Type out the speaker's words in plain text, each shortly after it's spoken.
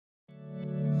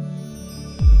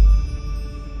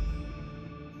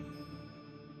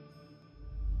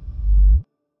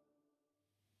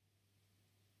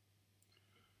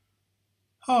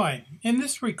Hi, in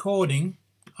this recording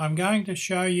I'm going to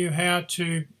show you how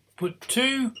to put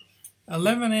two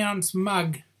 11-ounce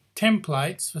mug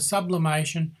templates for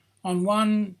sublimation on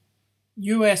one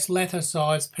US letter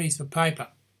size piece of paper.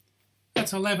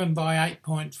 That's 11 by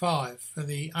 8.5 for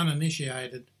the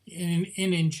uninitiated in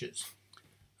inches.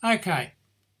 Okay,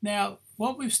 now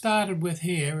what we've started with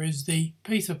here is the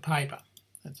piece of paper.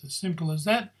 That's as simple as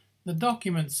that. The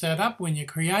document setup when you're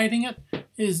creating it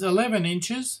is 11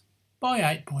 inches by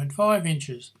 8.5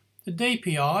 inches. The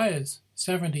DPI is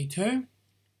 72 and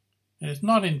it's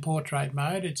not in portrait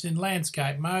mode, it's in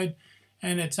landscape mode,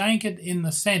 and it's anchored in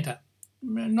the centre.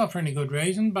 Not for any good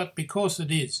reason, but because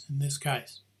it is in this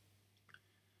case.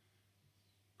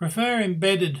 Prefer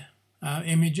embedded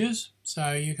images,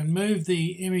 so you can move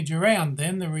the image around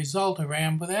then, the result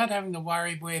around, without having to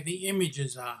worry where the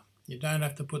images are. You don't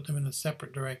have to put them in a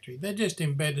separate directory. They're just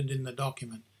embedded in the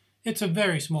document. It's a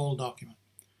very small document.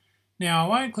 Now I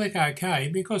won't click OK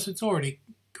because it's already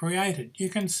created. You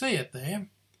can see it there.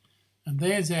 And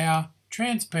there's our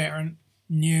transparent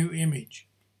new image.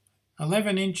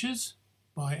 11 inches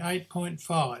by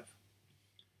 8.5.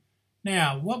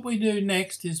 Now what we do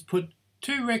next is put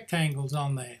two rectangles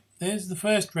on there. There's the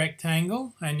first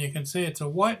rectangle, and you can see it's a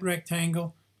white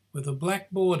rectangle with a black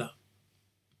border.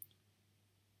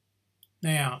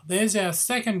 Now there's our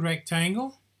second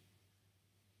rectangle.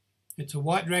 It's a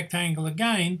white rectangle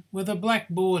again with a black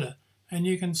border, and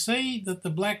you can see that the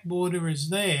black border is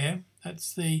there.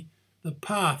 That's the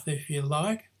path, if you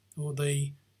like, or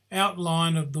the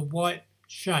outline of the white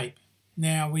shape.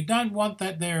 Now we don't want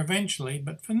that there eventually,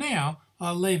 but for now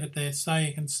I'll leave it there so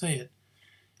you can see it.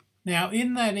 Now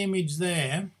in that image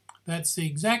there, that's the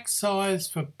exact size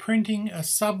for printing a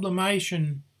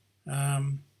sublimation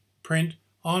print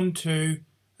onto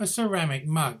a ceramic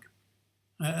mug,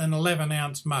 an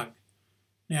 11-ounce mug.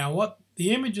 Now what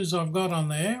the images I've got on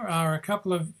there are a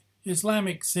couple of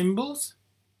Islamic symbols,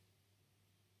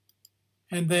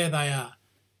 and there they are.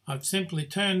 I've simply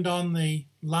turned on the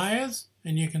layers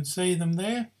and you can see them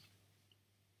there.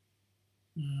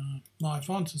 My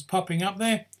font is popping up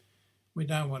there. We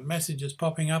don't want messages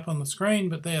popping up on the screen,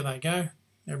 but there they go.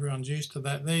 Everyone's used to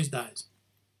that these days.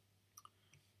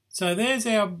 So there's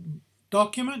our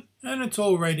document and it's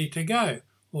all ready to go.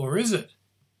 Or is it?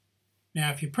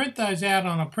 Now if you print those out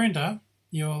on a printer,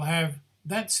 you'll have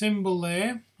that symbol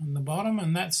there on the bottom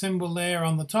and that symbol there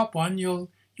on the top one. You'll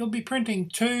be printing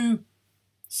two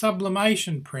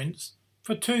sublimation prints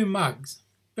for two mugs.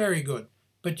 Very good.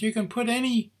 But you can put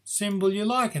any symbol you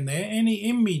like in there, any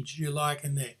image you like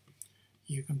in there.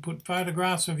 You can put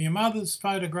photographs of your mothers,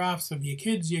 photographs of your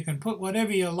kids, you can put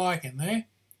whatever you like in there.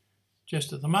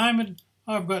 Just at the moment,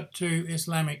 I've got two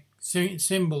Islamic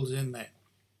symbols in there.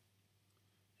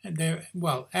 And they're,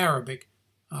 well, Arabic,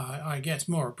 I guess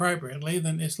more appropriately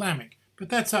than Islamic. But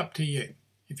that's up to you.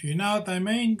 If you know what they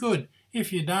mean, good.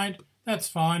 If you don't, that's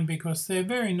fine because they're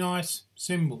very nice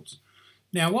symbols.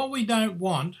 Now what we don't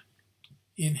want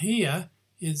in here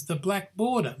is the black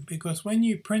border, because when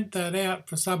you print that out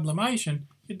for sublimation,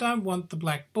 you don't want the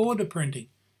black border printing.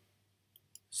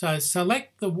 So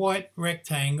select the white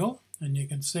rectangle, and you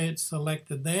can see it's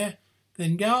selected there.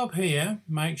 Then go up here,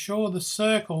 make sure the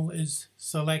circle is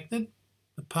selected,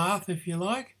 the path if you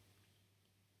like,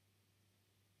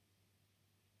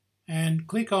 and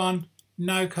click on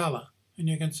no colour, and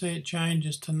you can see it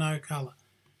changes to no colour.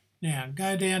 Now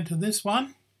go down to this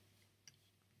one.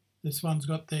 This one's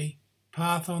got the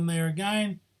path on there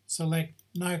again, select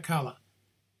no colour.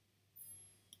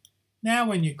 Now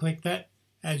when you click that,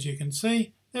 as you can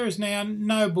see, there is now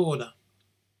no border.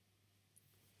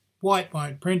 White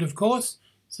won't print, of course,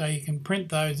 so you can print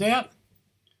those out.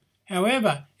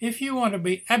 However, if you want to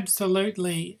be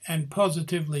absolutely and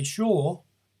positively sure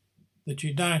that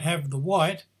you don't have the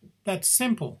white, that's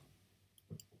simple.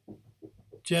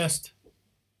 Just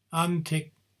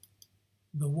untick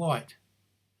the white.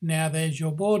 Now there's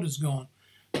your borders gone.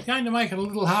 It's going to make it a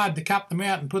little hard to cut them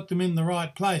out and put them in the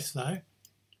right place though.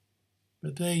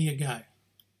 But there you go.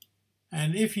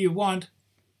 And if you want,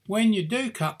 when you do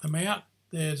cut them out,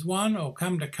 there's one, or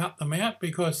come to cut them out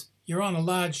because you're on a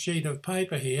large sheet of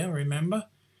paper here, remember.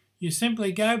 You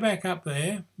simply go back up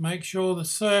there, make sure the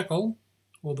circle,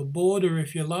 or the border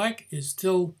if you like, is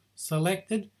still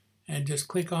selected, and just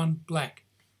click on black.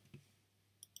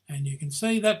 And you can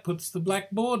see that puts the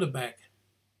black border back.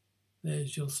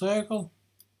 There's your circle.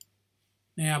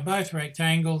 Now both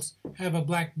rectangles have a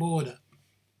black border.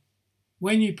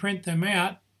 When you print them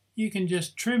out, you can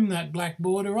just trim that black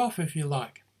border off if you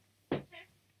like.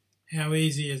 How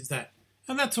easy is that?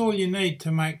 And that's all you need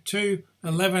to make two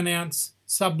 11-ounce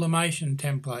sublimation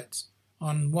templates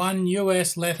on one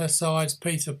US letter size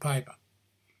piece of paper.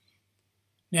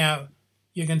 Now,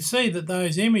 you can see that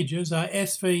those images are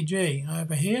SVG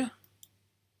over here,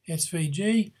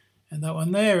 SVG, and that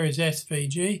one there is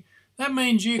SVG. That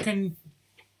means you can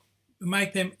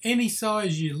make them any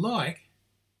size you like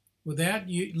without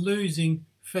you losing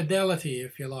fidelity,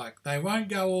 if you like. They won't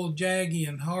go all jaggy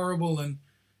and horrible and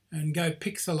go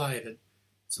pixelated.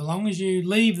 So long as you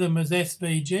leave them as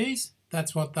SVGs,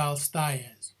 that's what they'll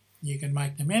stay as. You can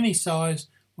make them any size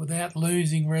without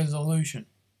losing resolution.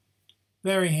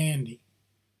 Very handy.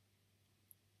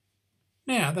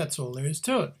 Now, that's all there is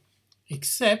to it.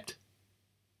 Except,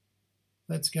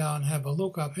 let's go and have a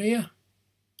look up here.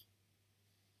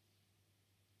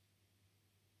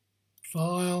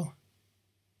 File.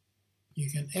 You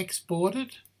can export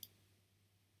it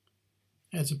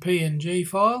as a PNG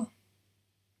file,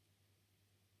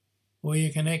 or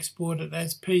you can export it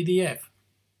as PDF.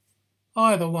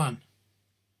 Either one.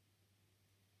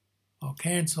 I'll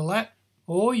cancel that,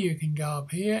 or you can go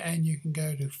up here and you can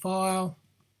go to File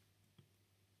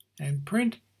and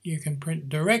Print. You can print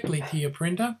directly to your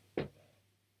printer.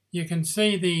 You can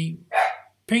see the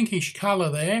pinkish colour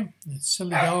there. It's a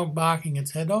silly dog barking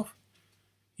its head off.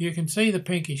 You can see the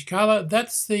pinkish colour.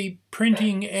 That's the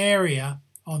printing area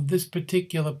on this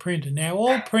particular printer. Now,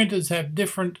 all printers have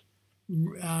different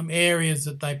areas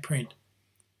that they print.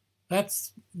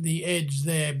 That's the edge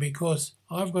there because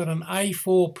I've got an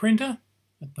A4 printer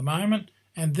at the moment,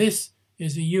 and this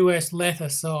is a US letter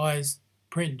size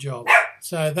print job.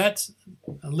 So that's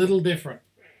a little different.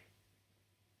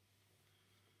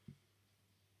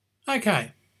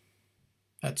 Okay,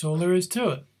 that's all there is to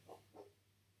it.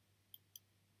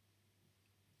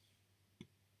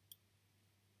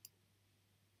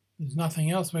 There's nothing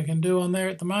else we can do on there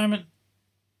at the moment.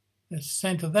 Let's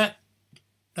center that.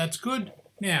 That's good.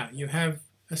 Now you have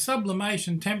a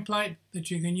sublimation template that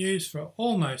you can use for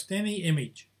almost any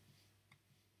image.